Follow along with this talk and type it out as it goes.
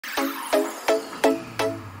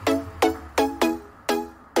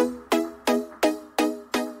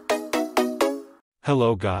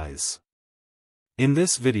Hello guys. In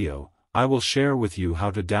this video, I will share with you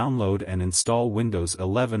how to download and install Windows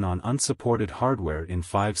 11 on unsupported hardware in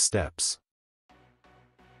 5 steps.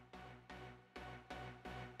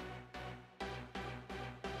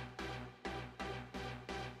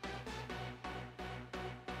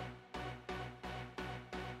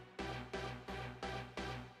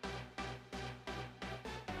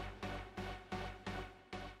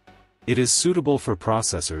 It is suitable for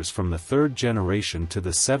processors from the 3rd generation to the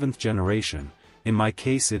 7th generation. In my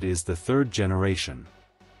case it is the 3rd generation.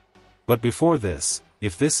 But before this,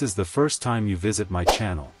 if this is the first time you visit my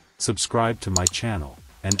channel, subscribe to my channel,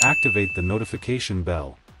 and activate the notification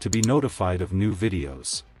bell, to be notified of new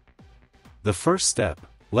videos. The first step,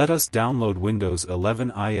 let us download Windows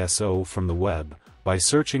 11 ISO from the web, by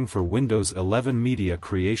searching for Windows 11 Media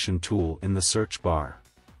Creation Tool in the search bar.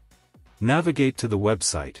 Navigate to the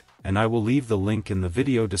website, and I will leave the link in the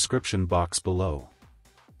video description box below.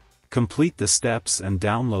 Complete the steps and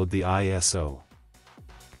download the ISO.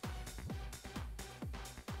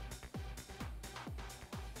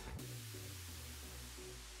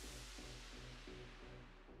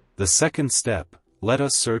 The second step, let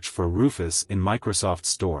us search for Rufus in Microsoft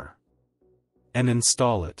Store. And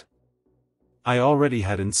install it. I already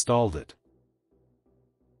had installed it.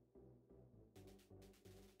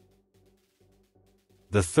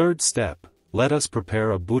 The third step, let us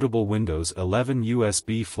prepare a bootable Windows 11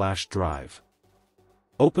 USB flash drive.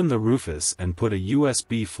 Open the Rufus and put a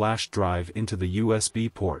USB flash drive into the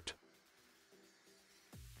USB port.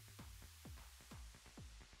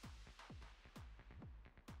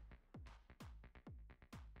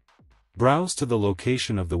 Browse to the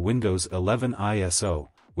location of the Windows 11 ISO,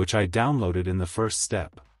 which I downloaded in the first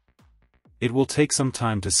step. It will take some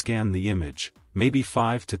time to scan the image, maybe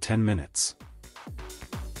 5 to 10 minutes.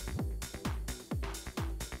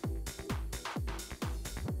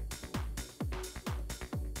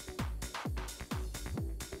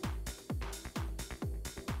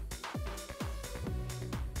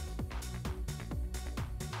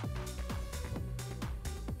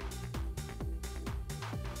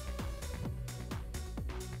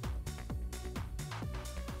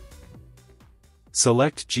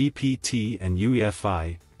 Select GPT and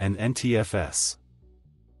UEFI, and NTFS.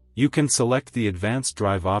 You can select the advanced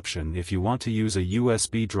drive option if you want to use a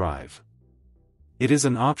USB drive. It is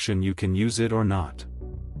an option, you can use it or not.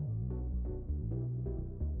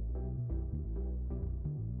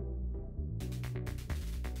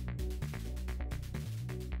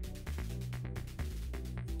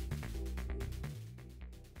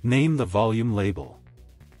 Name the volume label.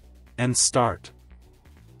 And start.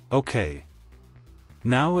 OK.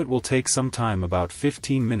 Now it will take some time, about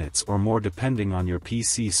 15 minutes or more depending on your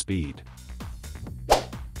PC speed.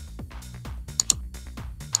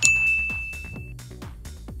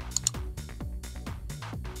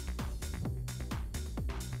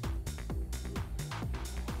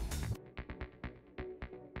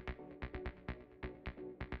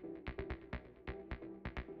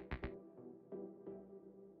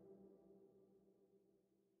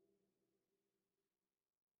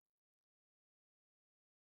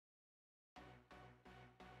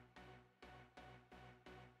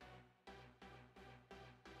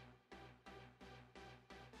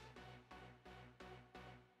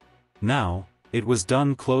 Now, it was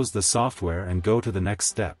done. Close the software and go to the next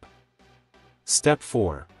step. Step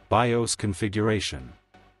 4, BIOS configuration.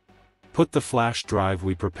 Put the flash drive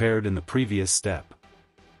we prepared in the previous step.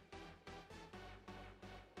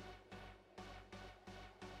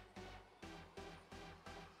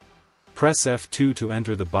 Press F2 to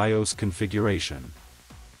enter the BIOS configuration.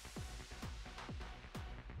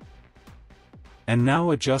 And now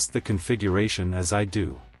adjust the configuration as I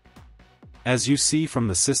do. As you see from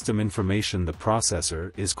the system information, the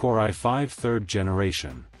processor is Core i5 3rd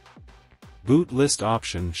generation. Boot list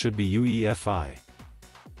option should be UEFI.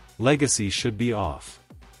 Legacy should be off.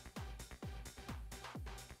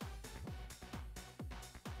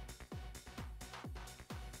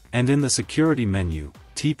 And in the security menu,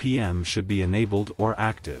 TPM should be enabled or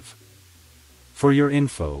active. For your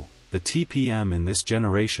info, the TPM in this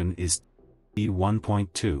generation is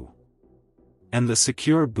T1.2. And the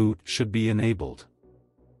secure boot should be enabled.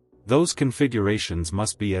 Those configurations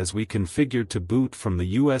must be as we configured to boot from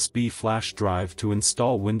the USB flash drive to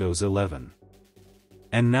install Windows 11.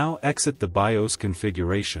 And now exit the BIOS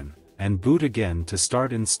configuration, and boot again to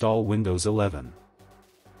start install Windows 11.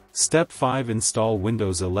 Step 5, install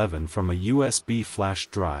Windows 11 from a USB flash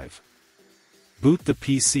drive. Boot the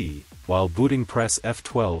PC, while booting press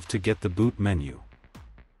F12 to get the boot menu.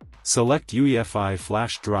 Select UEFI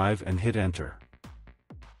flash drive and hit enter.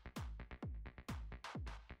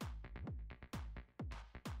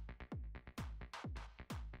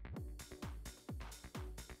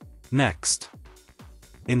 Next.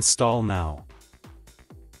 Install now.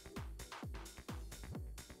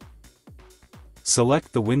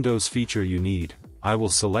 Select the Windows feature you need. I will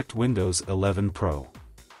select Windows 11 Pro.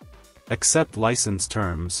 Accept license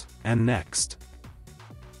terms, and next.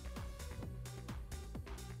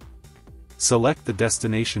 Select the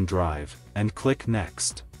destination drive, and click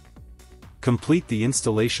Next. Complete the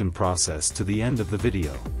installation process to the end of the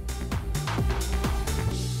video.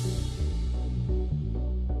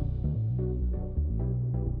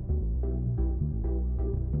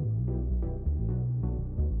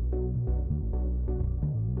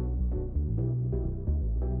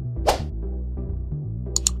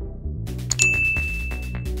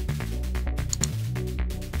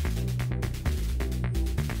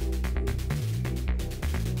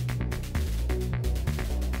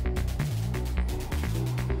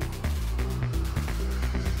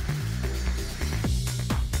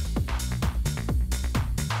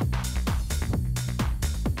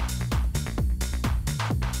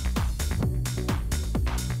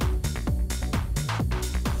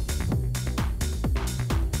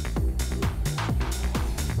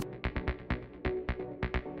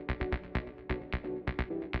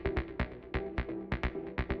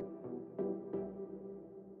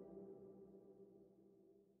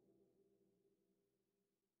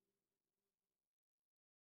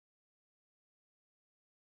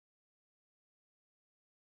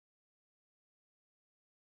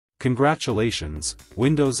 Congratulations,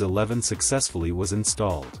 Windows 11 successfully was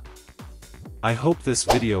installed. I hope this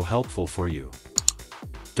video helpful for you.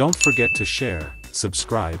 Don't forget to share,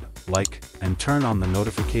 subscribe, like, and turn on the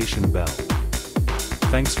notification bell.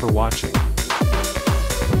 Thanks for watching.